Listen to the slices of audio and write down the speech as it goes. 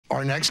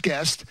our next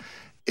guest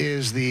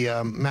is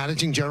the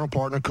managing general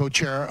partner,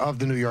 co-chair of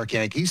the New York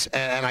Yankees.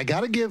 And I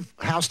got to give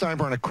Hal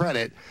Steinbrenner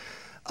credit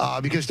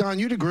because, Don,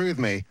 you'd agree with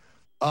me.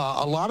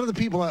 A lot of the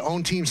people that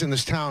own teams in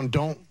this town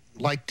don't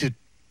like to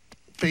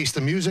face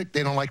the music.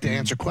 They don't like to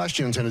answer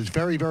questions, and it's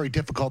very, very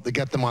difficult to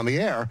get them on the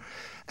air.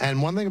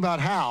 And one thing about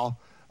Hal,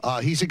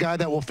 he's a guy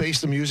that will face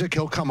the music.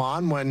 He'll come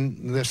on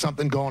when there's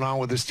something going on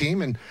with his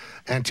team,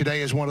 and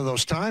today is one of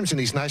those times, and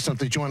he's nice enough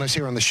to join us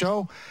here on the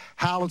show.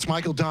 Hal, it's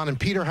Michael, Don, and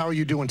Peter. How are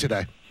you doing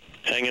today?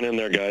 Hanging in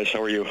there, guys. How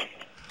are you?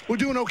 We're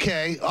doing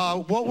okay.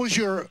 What was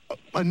your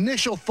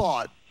initial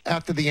thought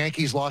after the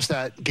Yankees lost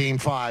that Game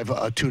 5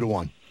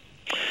 2-1?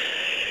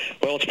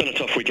 Well, it's been a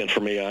tough weekend for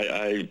me.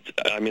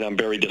 I mean, I'm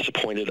very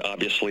disappointed,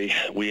 obviously.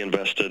 We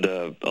invested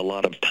a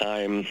lot of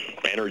time,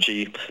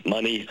 energy,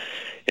 money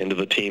into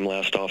the team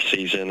last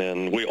offseason,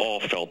 and we all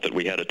felt that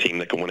we had a team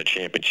that could win a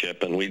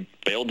championship, and we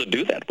failed to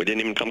do that. We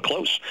didn't even come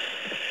close.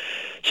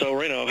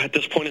 So, you know, at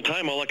this point in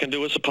time, all I can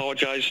do is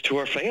apologize to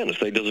our fans.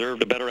 They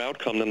deserved a better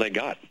outcome than they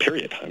got,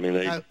 period. I mean,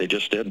 they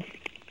just did.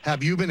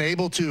 Have you been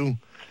able to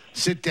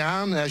sit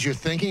down as you're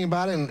thinking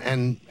about it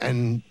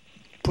and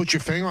put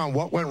your finger on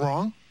what went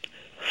wrong?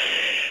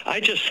 I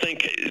just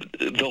think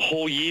the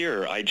whole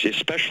year,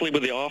 especially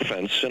with the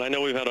offense, and I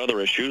know we've had other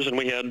issues, and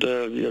we had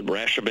a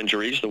rash of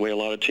injuries, the way a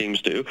lot of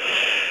teams do,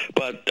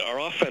 but our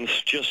offense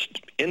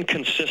just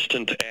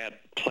inconsistent at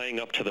playing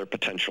up to their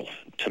potential,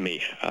 to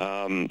me.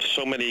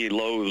 So many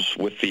lows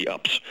with the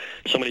ups,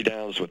 so many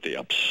downs with the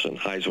ups, and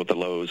highs with the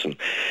lows,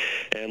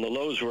 and the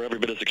lows were every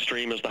bit as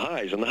extreme as the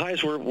highs, and the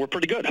highs were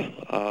pretty good.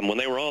 When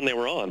they were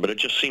on, but it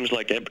just seems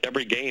like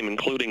every game,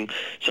 including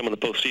some of the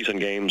postseason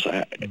games,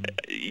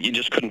 you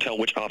just couldn't tell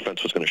which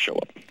offense was going to show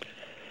up.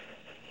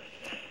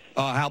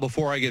 Hal,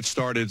 before I get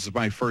started, it's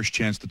my first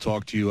chance to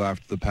talk to you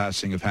after the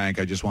passing of Hank.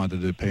 I just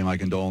wanted to pay my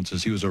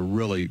condolences. He was a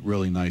really,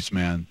 really nice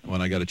man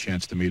when I got a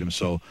chance to meet him,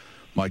 so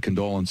my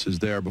condolences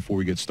there before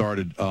we get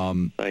started.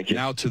 Thank you.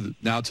 Now to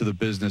the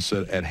business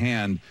at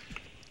hand.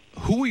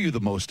 Who are you the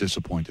most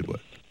disappointed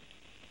with?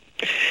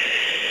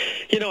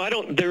 You know,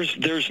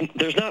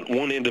 there's not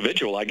one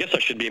individual. I guess I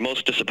should be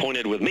most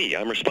disappointed with me.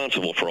 I'm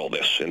responsible for all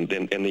this in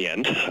the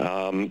end.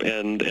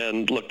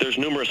 And look, there's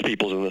numerous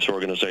people in this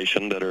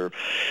organization that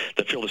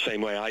feel the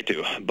same way I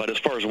do. But as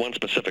far as one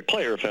specific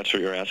player, if that's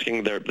what you're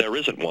asking, there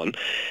isn't one.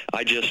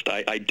 I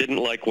didn't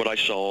like what I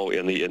saw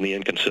in the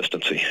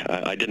inconsistency.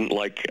 I didn't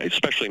like,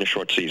 especially in a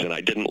short season,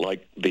 I didn't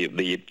like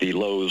the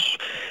lows,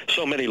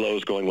 so many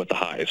lows going with the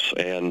highs.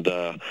 And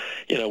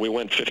you know, we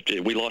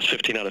lost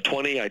 15 out of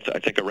 20. I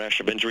think a rash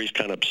of injuries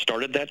kind of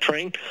started that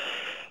train.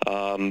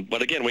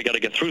 But again, we got to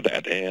get through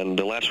that. And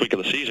the last week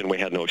of the season, we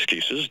had no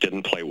excuses,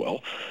 didn't play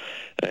well.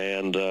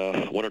 And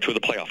one or two of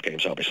the playoff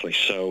games, obviously.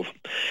 So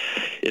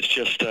it's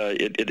just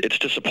it's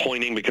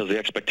disappointing because the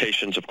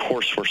expectations, of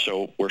course, were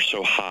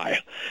so high.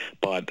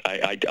 But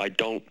I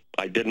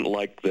didn't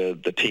like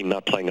the team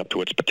not playing up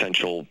to its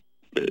potential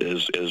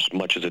as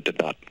much as it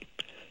did not.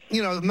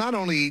 You know, not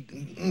only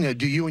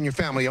do you and your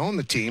family own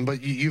the team,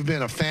 but you've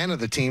been a fan of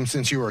the team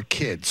since you were a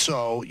kid.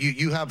 So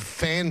you have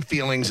fan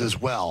feelings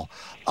as well.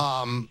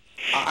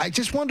 I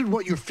just wondered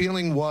what your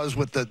feeling was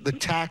with the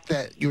tack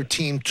that your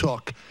team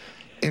took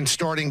in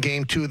starting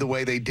Game 2 the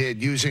way they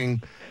did,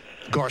 using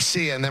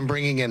Garcia and then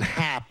bringing in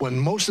Happ, when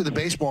most of the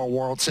baseball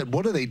world said,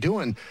 what are they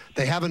doing?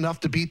 They have enough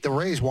to beat the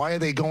Rays. Why are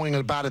they going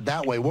about it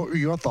that way? What were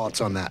your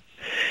thoughts on that?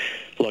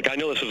 Look, I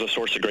know this is a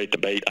source of great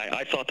debate.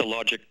 I thought the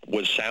logic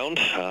was sound.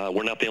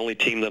 We're not the only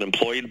team that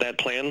employed that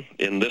plan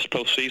in this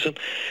postseason.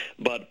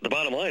 But the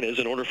bottom line is,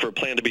 in order for a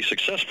plan to be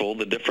successful,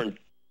 the different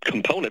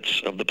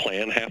components of the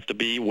plan have to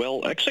be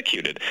well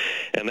executed.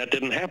 And that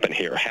didn't happen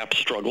here. Happ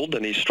struggled,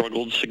 and he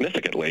struggled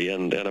significantly,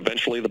 and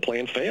eventually the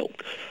plan failed.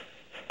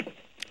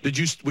 Would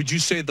you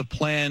say the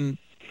plan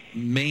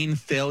main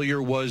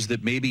failure was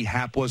that maybe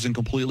Happ wasn't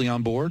completely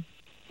on board?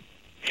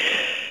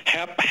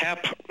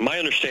 Happ, my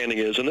understanding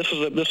is, and this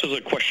is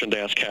a question to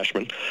ask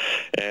Cashman,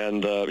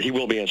 and he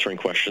will be answering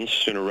questions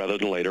sooner rather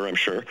than later, I'm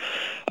sure.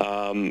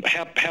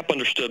 Happ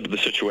understood the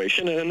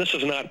situation, and this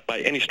is not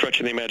by any stretch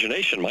of the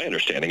imagination. My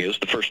understanding is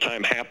the first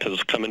time Happ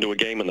has come into a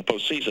game in the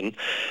postseason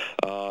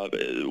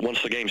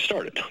once the game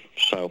started.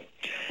 So,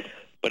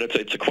 but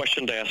it's a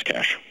question to ask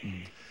Cash.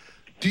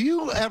 Do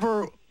you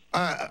ever?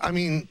 I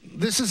mean,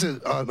 this is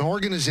an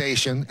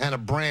organization and a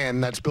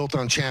brand that's built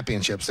on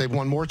championships. They've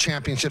won more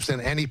championships than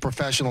any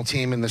professional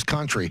team in this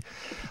country.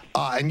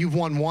 And you've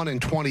won one in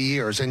 20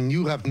 years, and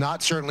you have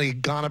not certainly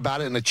gone about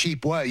it in a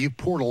cheap way. You've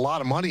poured a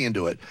lot of money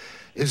into it.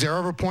 Is there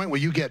ever a point where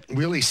you get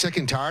really sick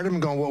and tired of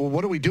them going, well,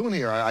 what are we doing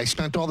here? I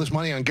spent all this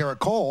money on Garrett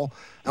Cole,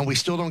 and we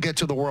still don't get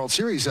to the World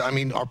Series. I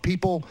mean, are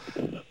people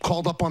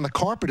called up on the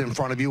carpet in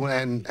front of you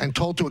and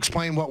told to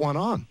explain what went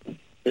on?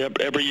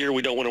 Every year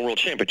we don't win a world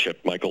championship,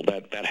 Michael.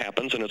 That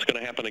happens, and it's going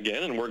to happen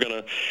again. And we're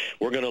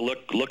gonna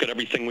look at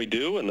everything we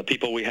do and the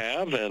people we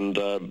have, and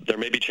there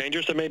may be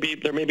changes. There may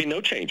be no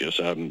changes.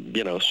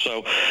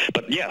 So,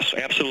 but yes,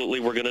 absolutely,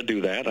 we're going to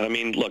do that. I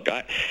mean, look,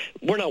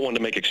 we're not one to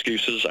make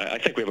excuses. I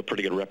think we have a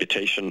pretty good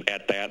reputation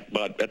at that.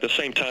 But at the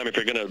same time, if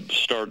you're going to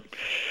start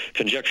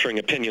conjecturing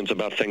opinions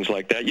about things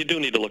like that, you do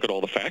need to look at all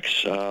the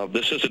facts.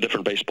 This is a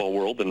different baseball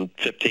world than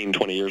 15,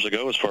 20 years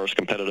ago as far as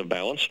competitive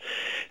balance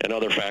and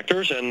other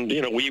factors. And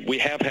we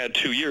have had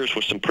 2 years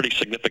with some pretty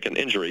significant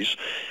injuries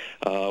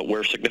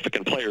where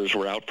significant players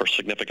were out for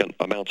significant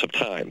amounts of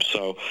time.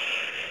 So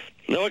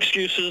no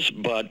excuses,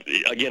 but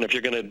again, if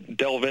you're going to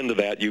delve into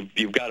that,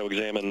 you've got to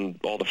examine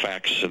all the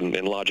facts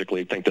and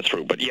logically think this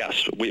through. But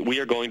yes, we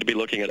are going to be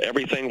looking at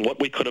everything, what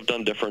we could have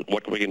done different,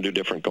 what we can do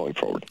different going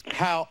forward.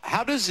 How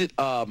does it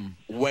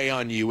weigh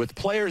on you with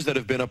players that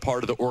have been a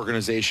part of the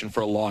organization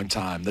for a long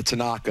time, the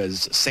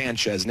Tanakas,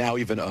 Sanchez, now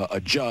even a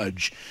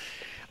Judge?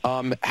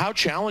 How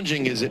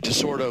challenging is it to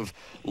sort of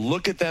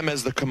look at them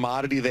as the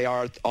commodity they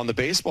are on the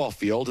baseball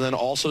field, and then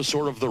also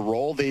sort of the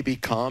role they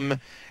become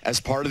as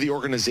part of the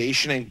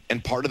organization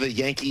and part of the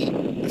Yankee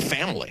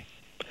family?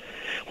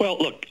 Well,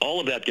 look, all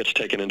of that gets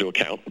taken into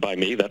account by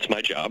me. That's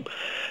my job.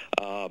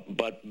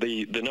 But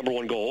the number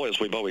one goal, as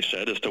we've always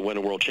said, is to win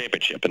a world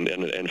championship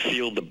and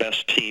field the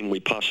best team we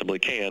possibly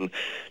can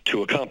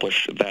to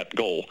accomplish that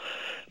goal.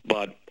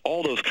 But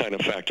all those kind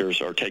of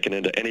factors are taken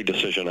into any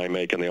decision I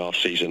make in the off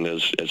season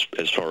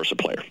as far as a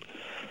player.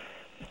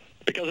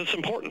 Because it's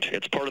important.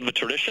 It's part of the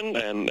tradition,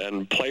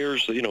 and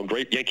players,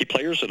 great Yankee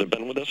players that have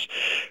been with us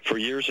for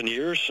years and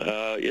years,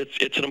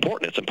 it's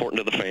important. It's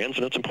important to the fans,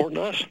 and it's important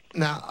to us.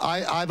 Now,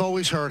 I've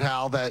always heard,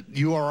 Hal, that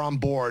you are on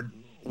board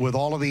with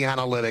all of the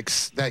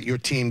analytics that your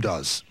team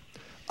does,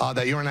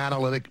 that you're an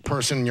analytic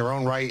person in your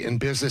own right in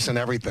business and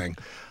everything.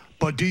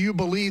 But do you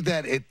believe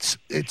that it's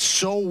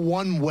so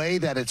one way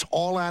that it's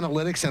all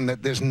analytics and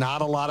that there's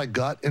not a lot of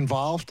gut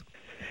involved?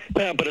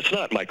 Yeah, but it's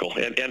not, Michael.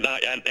 And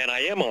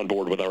I am on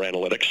board with our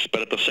analytics,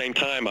 but at the same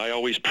time, I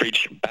always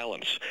preach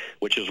balance,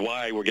 which is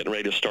why we're getting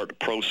ready to start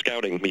pro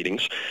scouting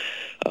meetings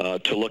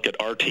to look at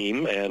our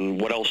team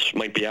and what else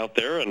might be out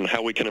there and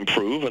how we can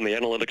improve. And the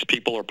analytics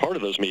people are part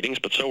of those meetings,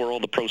 but so are all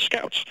the pro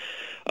scouts.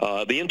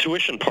 The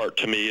intuition part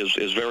to me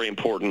is very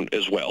important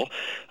as well.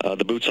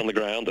 The boots on the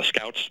ground, the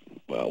scouts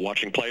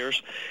watching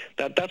players,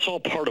 that's all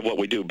part of what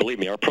we do. Believe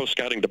me, our pro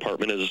scouting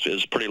department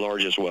is pretty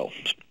large as well.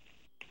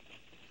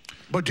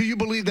 But do you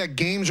believe that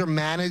games are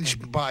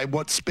managed by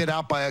what's spit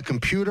out by a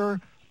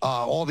computer,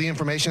 all the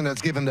information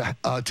that's given to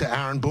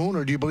Aaron Boone,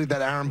 or do you believe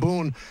that Aaron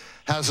Boone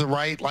has the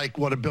right, like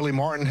what a Billy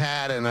Martin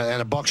had and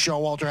a Buck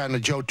Showalter had and a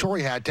Joe Torre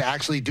had, to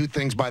actually do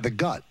things by the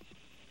gut?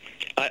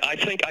 I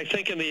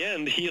think in the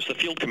end he is the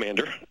field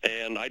commander,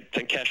 and I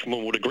think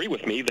Cashman would agree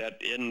with me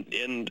that in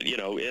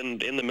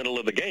the middle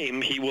of the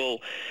game he will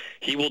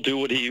do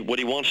what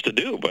he wants to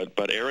do.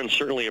 But Aaron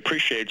certainly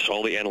appreciates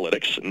all the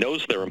analytics,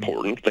 knows they're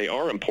important. They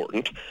are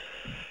important.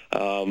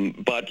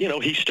 But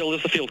he still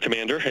is the field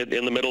commander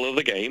in the middle of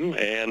the game,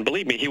 and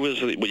believe me, he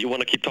was. You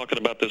want to keep talking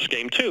about this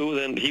game too?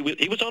 Then he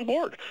was on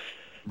board.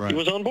 Right. He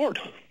was on board,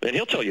 and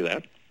he'll tell you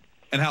that.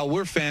 And Hal,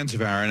 we're fans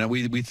of Aaron, and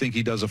we think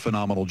he does a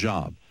phenomenal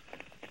job.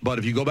 But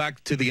if you go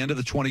back to the end of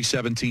the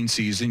 2017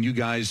 season, you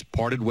guys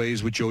parted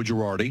ways with Joe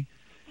Girardi,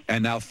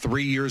 and now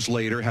 3 years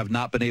later have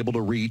not been able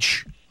to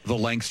reach the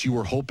lengths you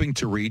were hoping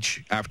to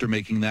reach after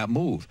making that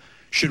move.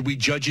 Should we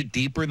judge it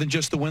deeper than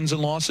just the wins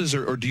and losses,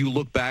 or do you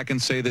look back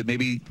and say that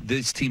maybe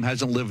this team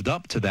hasn't lived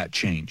up to that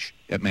change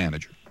at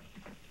manager?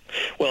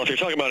 Well, if you're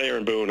talking about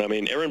Aaron Boone, I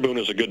mean, Aaron Boone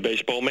is a good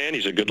baseball man.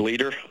 He's a good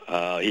leader.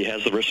 He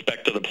has the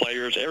respect of the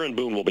players. Aaron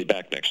Boone will be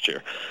back next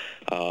year.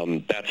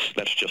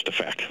 That's just a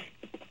fact.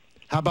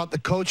 How about the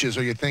coaches?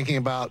 Are you thinking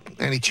about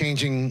any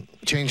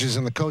changes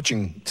in the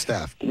coaching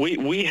staff?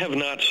 We have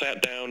not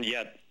sat down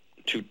yet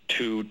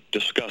to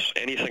discuss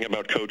anything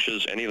about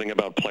coaches, anything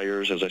about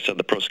players. As I said,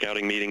 the pro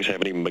scouting meetings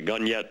haven't even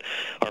begun yet.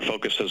 Our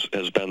focus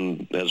has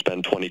been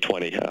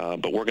 2020,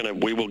 but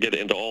we will get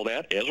into all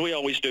that as we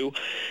always do,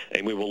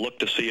 and we will look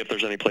to see if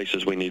there's any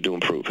places we need to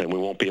improve, and we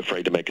won't be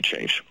afraid to make a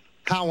change.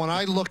 Hal, when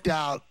I looked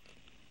out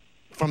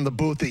from the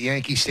booth at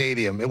Yankee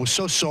Stadium, it was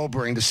so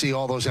sobering to see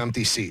all those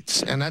empty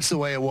seats, and that's the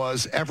way it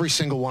was every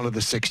single one of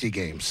the 60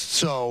 games.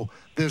 So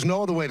there's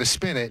no other way to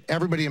spin it.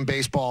 Everybody in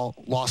baseball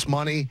lost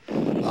money,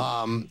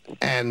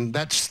 and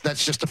that's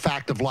just a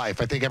fact of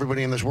life. I think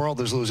everybody in this world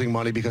is losing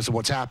money because of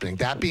what's happening.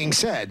 That being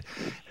said,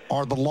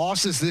 are the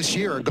losses this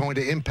year going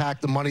to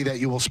impact the money that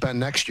you will spend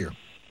next year?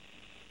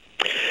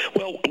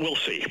 Well, we'll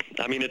see.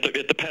 I mean,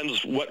 it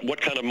depends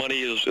what kind of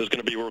money is going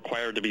to be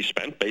required to be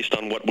spent based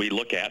on what we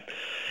look at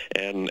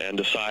and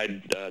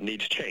decide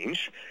needs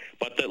change.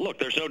 But look,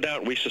 there's no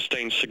doubt we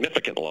sustained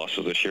significant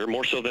losses this year,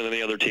 more so than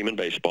any other team in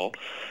baseball.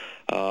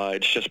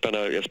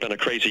 It's been a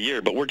crazy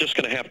year, but we're just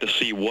going to have to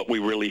see what we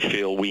really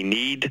feel we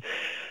need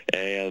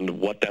and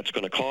what that's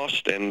going to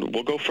cost, and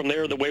we'll go from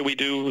there the way we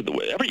do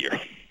every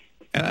year.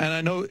 And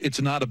I know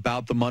it's not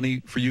about the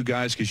money for you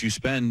guys because you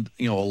spend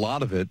a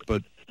lot of it,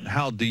 but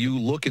How do you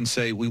look and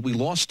say, we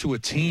lost to a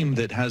team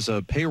that has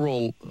a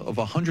payroll of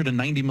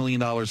 $190 million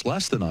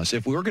less than us?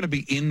 If we're going to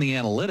be in the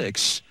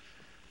analytics,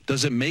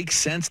 does it make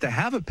sense to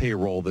have a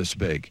payroll this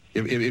big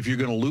if you're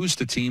going to lose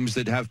to teams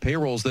that have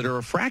payrolls that are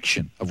a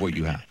fraction of what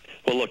you have?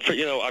 Well, look,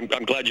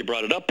 I'm glad you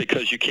brought it up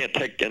because you can't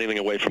take anything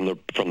away from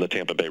the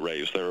Tampa Bay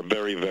Rays. They're a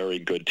very, very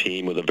good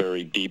team with a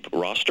very deep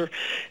roster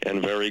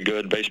and very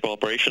good baseball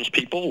operations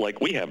people.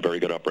 Like we have very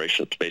good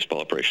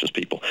baseball operations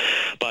people.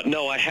 But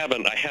no, I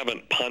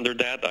haven't pondered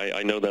that.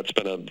 I know that's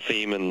been a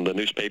theme in the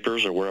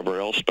newspapers or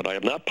wherever else, but I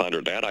have not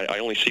pondered that. I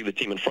only see the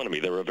team in front of me.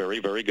 They're a very,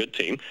 very good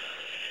team.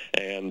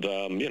 And,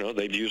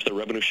 they've used their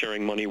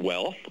revenue-sharing money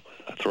well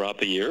throughout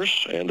the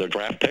years and their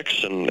draft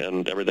picks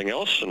and everything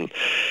else.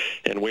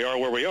 And we are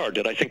where we are.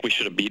 Did I think we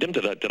should have beat them?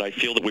 Did I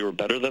feel that we were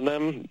better than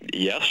them?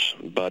 Yes,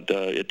 but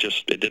it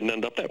didn't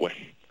end up that way.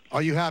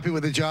 Are you happy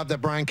with the job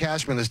that Brian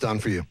Cashman has done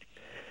for you?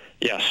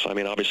 Yes. I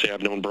mean, obviously,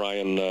 I've known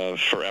Brian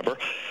forever.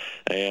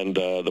 And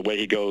the way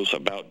he goes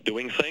about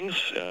doing things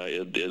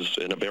is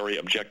in a very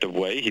objective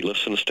way. He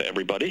listens to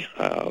everybody,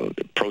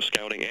 pro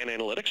scouting and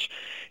analytics,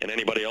 and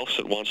anybody else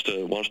that wants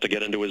to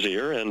get into his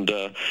ear. And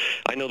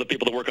I know the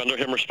people that work under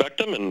him respect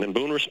him, and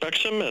Boone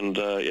respects him. And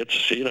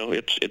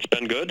it's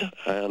been good,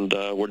 and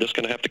we're just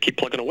going to have to keep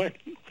plugging away.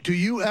 Do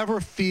you ever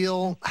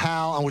feel,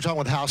 Hal, and we're talking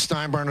with Hal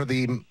Steinbrenner,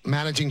 the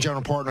managing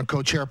general partner,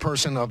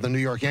 co-chairperson of the New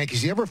York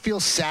Yankees, do you ever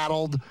feel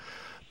saddled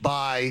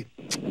by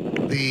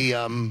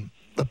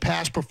the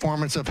past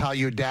performance of how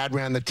your dad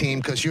ran the team?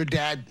 Because your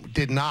dad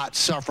did not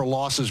suffer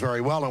losses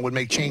very well and would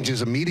make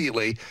changes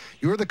immediately.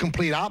 You're the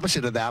complete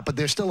opposite of that, but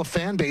there's still a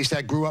fan base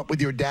that grew up with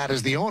your dad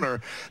as the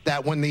owner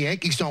that when the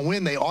Yankees don't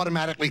win, they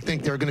automatically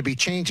think there are going to be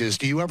changes.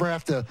 Do you ever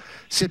have to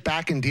sit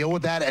back and deal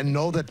with that and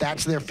know that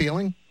that's their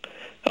feeling?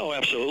 Oh,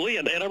 absolutely,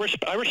 and I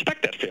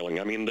respect that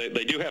feeling. I mean,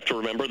 they do have to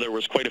remember there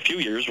was quite a few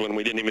years when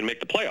we didn't even make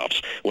the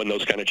playoffs when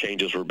those kind of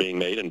changes were being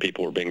made and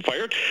people were being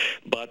fired.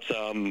 But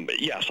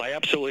yes, I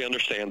absolutely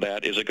understand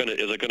that. Is it going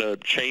to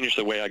change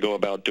the way I go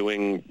about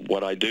doing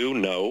what I do?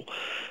 No,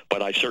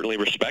 but I certainly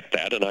respect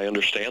that and I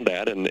understand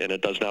that, and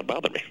it does not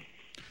bother me.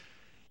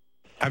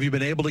 Have you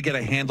been able to get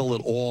a handle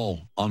at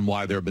all on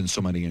why there have been so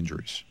many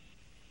injuries?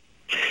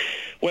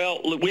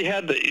 Well, we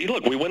went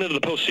into the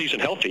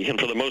postseason healthy, and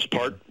for the most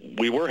part,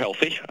 we were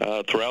healthy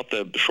throughout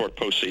the short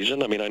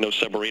postseason. I mean, I know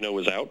Severino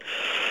was out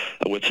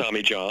with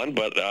Tommy John,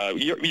 but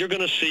you're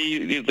going to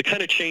see the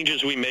kind of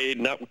changes we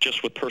made, not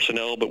just with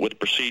personnel, but with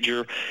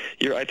procedure.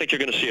 I think you're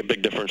going to see a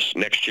big difference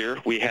next year.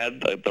 We had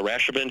the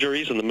rash of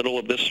injuries in the middle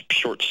of this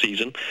short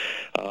season,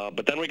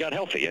 but then we got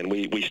healthy, and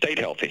we stayed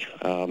healthy.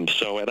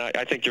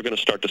 I think you're going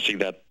to start to see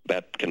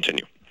that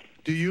continue.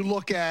 Do you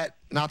look at,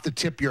 not to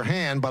tip your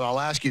hand, but I'll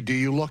ask you, do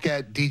you look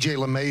at DJ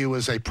LeMahieu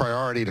as a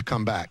priority to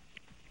come back?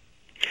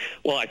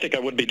 Well, I think I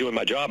wouldn't be doing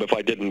my job if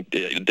I didn't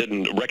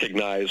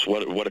recognize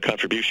what a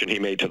contribution he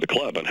made to the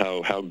club and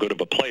how good of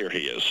a player he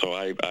is. So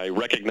I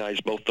recognize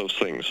both those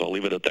things. I'll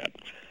leave it at that.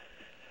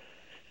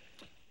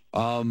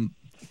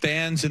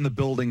 Fans in the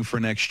building for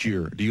next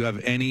year, do you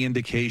have any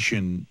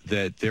indication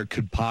that there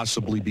could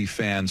possibly be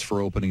fans for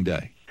opening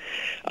day?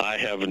 I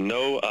have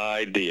no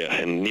idea,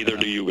 and neither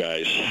do you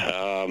guys.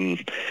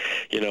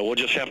 We'll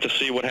just have to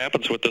see what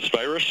happens with this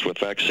virus, with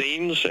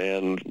vaccines,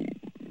 and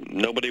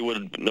nobody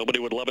would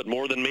love it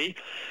more than me.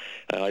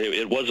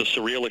 It was a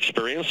surreal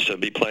experience to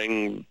be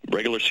playing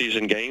regular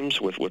season games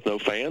with no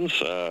fans.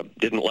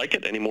 Didn't like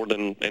it any more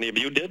than any of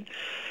you did.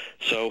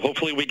 So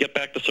hopefully we get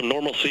back to some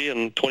normalcy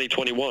in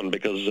 2021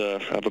 because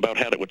I've about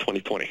had it with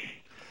 2020.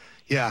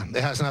 Yeah,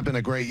 it has not been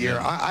a great year.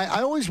 Yeah.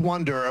 I always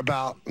wonder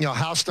about,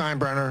 Hal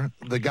Steinbrenner,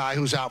 the guy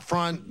who's out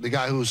front, the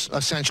guy who's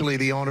essentially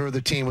the owner of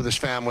the team with his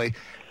family,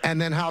 and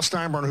then Hal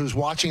Steinbrenner who's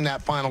watching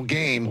that final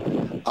game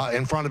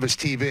in front of his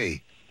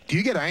TV. Do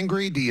you get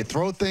angry? Do you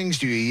throw things?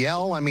 Do you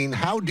yell? I mean,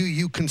 how do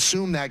you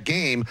consume that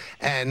game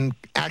and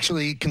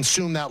actually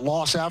consume that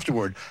loss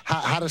afterward?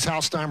 How does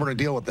Hal Steinbrenner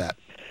deal with that?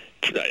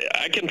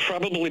 I can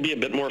probably be a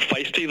bit more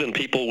feisty than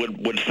people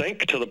would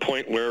think, to the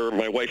point where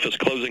my wife is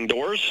closing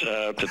doors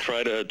to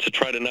try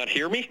to not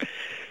hear me.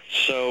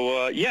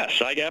 So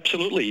yes, I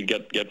absolutely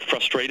get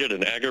frustrated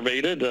and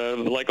aggravated,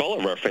 like all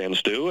of our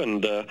fans do,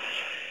 and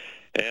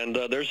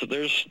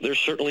there's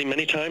certainly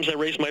many times I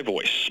raise my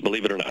voice,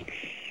 believe it or not.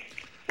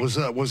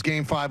 Was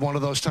Game 5 one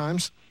of those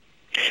times?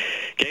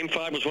 Game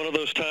 5 was one of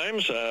those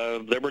times.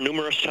 There were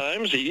numerous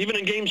times, even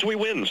in games we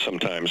win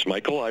sometimes,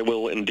 Michael, I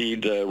will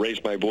indeed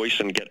raise my voice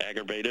and get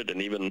aggravated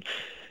and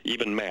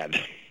even mad.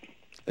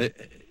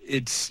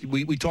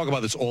 We talk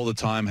about this all the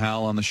time,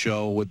 Hal, on the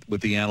show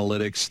with the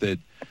analytics, that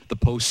the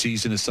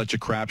postseason is such a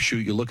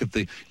crapshoot. You look at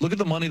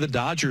the money the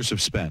Dodgers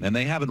have spent, and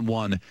they haven't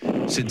won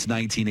since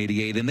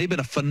 1988, and they've been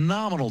a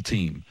phenomenal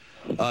team.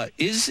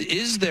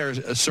 Is there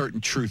a certain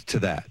truth to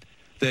that?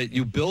 That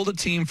you build a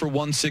team for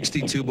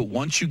 162, but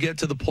once you get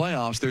to the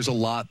playoffs, there's a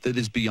lot that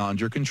is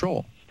beyond your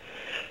control.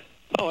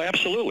 Oh,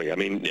 absolutely. I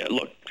mean,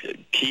 look,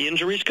 key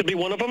injuries could be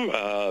one of them.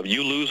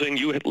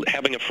 You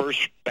having a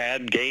first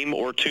bad game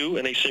or two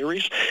in a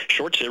series,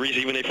 short series,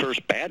 even a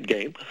first bad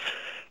game.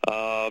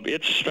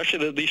 It's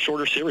especially these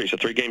shorter series, a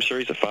 3-game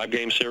series, a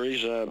 5-game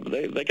series.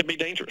 They can be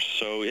dangerous.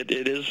 So it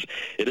is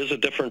a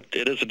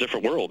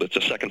different world. It's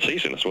a second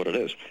season. Is what it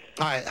is.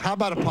 All right. How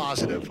about a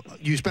positive?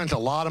 You spent a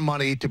lot of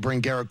money to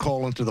bring Garrett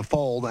Cole into the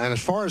fold, and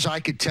as far as I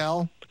could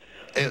tell,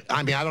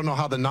 I mean, I don't know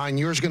how the 9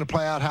 years are going to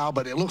play out, Hal,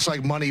 but it looks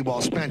like money well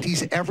spent.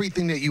 He's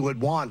everything that you would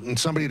want in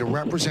somebody to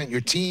represent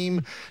your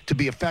team, to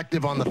be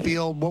effective on the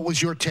field. What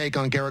was your take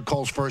on Garrett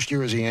Cole's first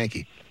year as a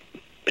Yankee?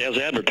 As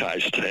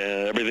advertised,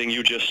 everything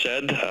you just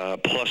said,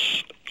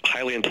 plus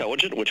highly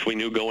intelligent, which we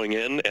knew going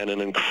in, and an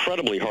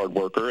incredibly hard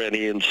worker, and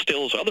he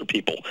instills other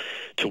people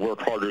to work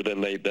harder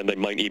than they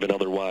might even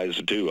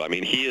otherwise do. I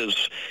mean, he's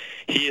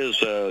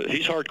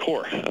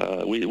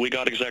hardcore. We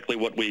got exactly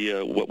what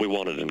we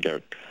wanted in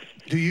Garrett.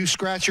 Do you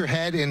scratch your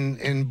head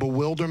in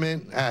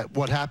bewilderment at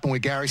what happened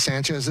with Gary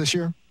Sanchez this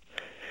year?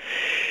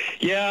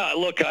 Yeah,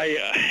 look,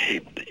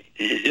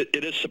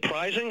 it is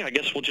surprising. I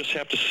guess we'll just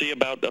have to see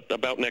about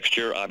next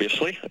year,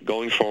 obviously,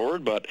 going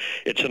forward. But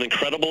it's an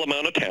incredible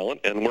amount of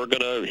talent, and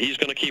he's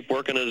gonna keep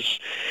working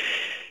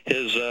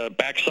his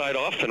backside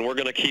off, and we're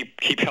gonna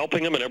keep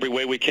helping him in every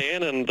way we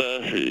can. And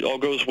all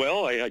goes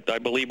well, I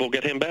believe we'll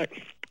get him back.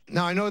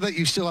 Now, I know that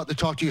you still have to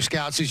talk to your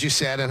scouts, as you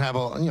said, and have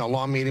a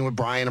long meeting with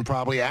Brian and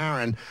probably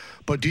Aaron.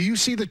 But do you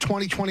see the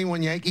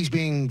 2021 Yankees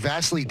being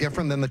vastly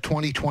different than the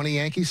 2020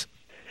 Yankees?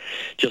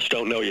 Just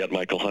don't know yet,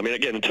 Michael. I mean,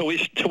 again, until we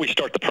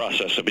start the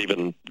process of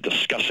even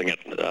discussing it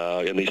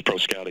in these pro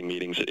scouting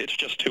meetings, it's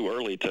just too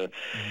early to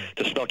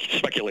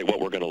speculate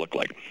what we're going to look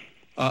like.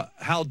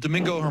 Hal,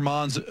 Domingo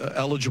Germán's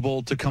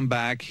eligible to come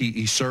back.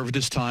 He served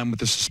his time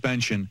with the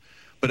suspension.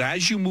 But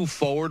as you move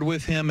forward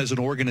with him as an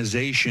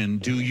organization,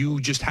 do you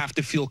just have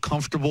to feel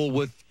comfortable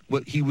with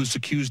what he was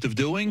accused of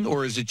doing?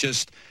 Or is it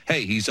just,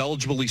 hey, he's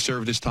eligible, he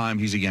served his time,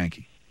 he's a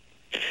Yankee?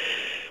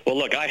 Well,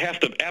 look, I have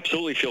to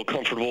absolutely feel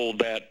comfortable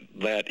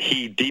that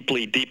he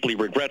deeply, deeply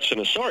regrets and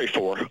is sorry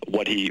for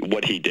what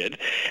he did,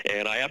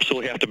 and I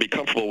absolutely have to be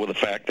comfortable with the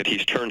fact that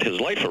he's turned his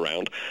life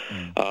around.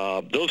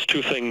 Those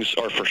two things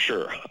are for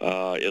sure.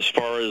 As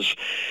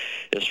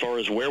far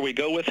as where we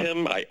go with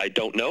him, I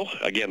don't know.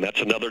 Again, that's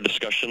another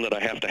discussion that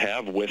I have to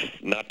have with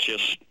not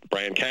just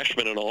Brian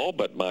Cashman and all,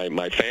 but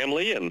my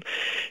family, and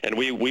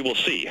we will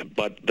see.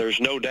 But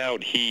there's no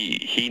doubt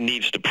he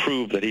needs to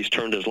prove that he's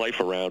turned his life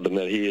around and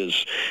that he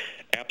is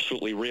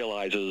absolutely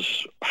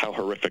realizes how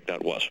horrific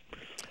that was.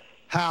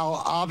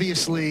 Hal,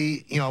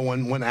 obviously,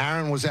 when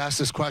Aaron was asked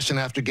this question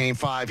after Game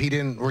 5, he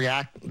didn't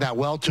react that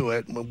well to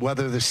it,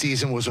 whether the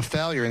season was a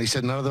failure, and he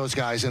said none of those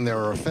guys in there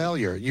are a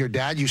failure. Your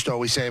dad used to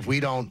always say, if we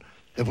don't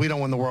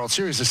win the World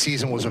Series, the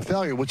season was a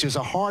failure, which is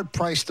a hard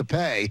price to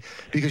pay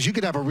because you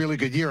could have a really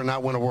good year and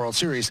not win a World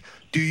Series.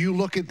 Do you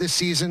look at this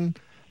season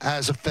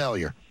as a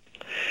failure?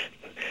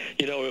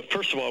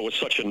 First of all, it was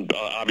such an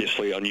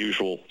obviously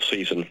unusual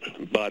season.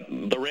 But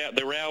the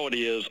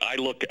reality is, I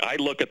look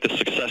at the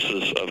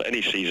successes of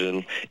any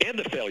season and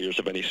the failures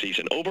of any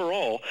season.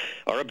 Overall,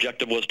 our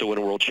objective was to win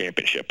a world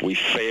championship. We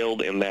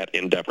failed in that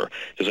endeavor.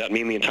 Does that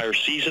mean the entire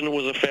season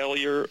was a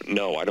failure?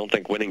 No, I don't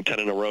think winning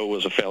 10 in a row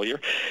was a failure.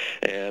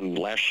 And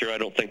last year, I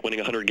don't think winning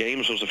 100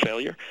 games was a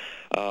failure.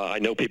 I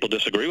know people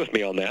disagree with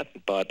me on that,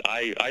 but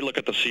I look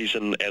at the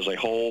season as a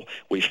whole.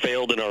 We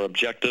failed in our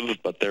objective,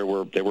 but there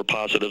were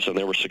positives and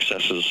there were successes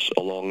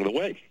along the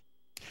way.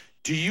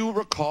 Do you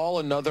recall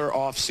another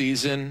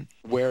offseason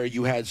where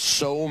you had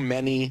so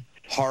many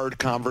hard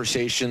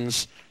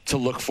conversations to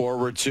look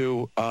forward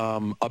to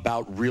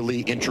about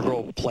really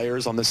integral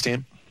players on this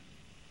team?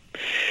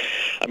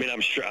 I mean,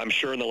 I'm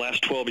sure in the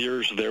last 12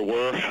 years there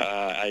were.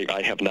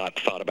 I have not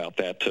thought about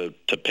that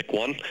to pick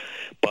one.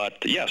 But,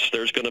 yes,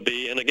 there's going to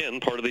be, and again,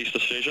 part of these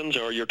decisions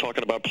are you're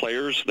talking about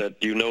players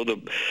that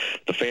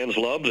the fans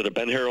love that have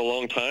been here a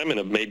long time and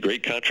have made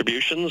great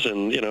contributions.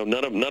 And,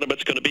 none of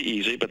it's going to be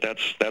easy, but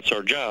that's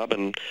our job.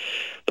 And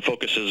the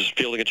focus is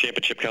fielding a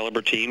championship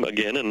caliber team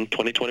again in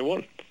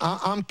 2021.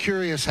 I'm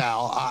curious,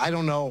 Hal. I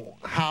don't know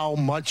how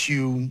much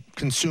you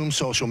consume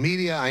social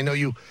media. I know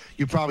you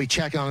probably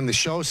check on the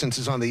show since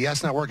it's on the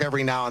Yes Network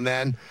every now and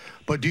then.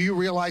 But do you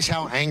realize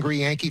how angry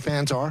Yankee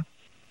fans are?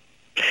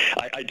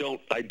 I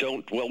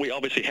don't. Well, we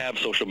obviously have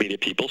social media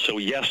people, so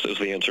yes is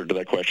the answer to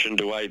that question.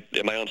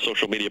 Am I on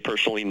social media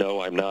personally?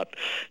 No, I'm not.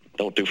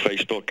 Don't do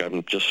Facebook.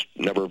 I'm just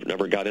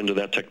never got into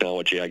that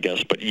technology, I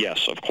guess. But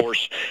yes, of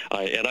course,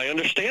 I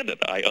understand it.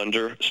 I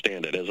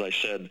understand it. As I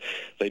said,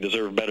 they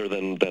deserve better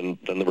than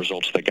the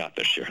results they got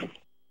this year.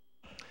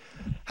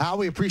 Hal,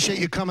 we appreciate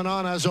you coming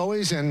on as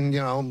always, and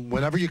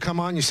whenever you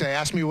come on, you say,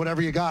 ask me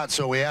whatever you got.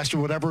 So we asked you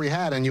whatever we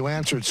had, and you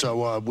answered.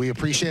 So we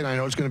appreciate it. I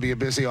know it's going to be a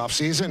busy off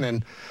season,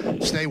 and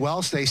stay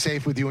well, stay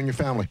safe with you and your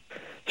family.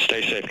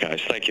 Stay safe,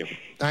 guys. Thank you.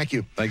 Thank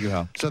you. Thank you,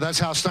 Hal. So that's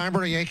Hal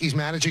Steinbrenner, Yankees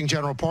managing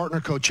general partner,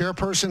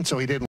 co-chairperson. So he didn't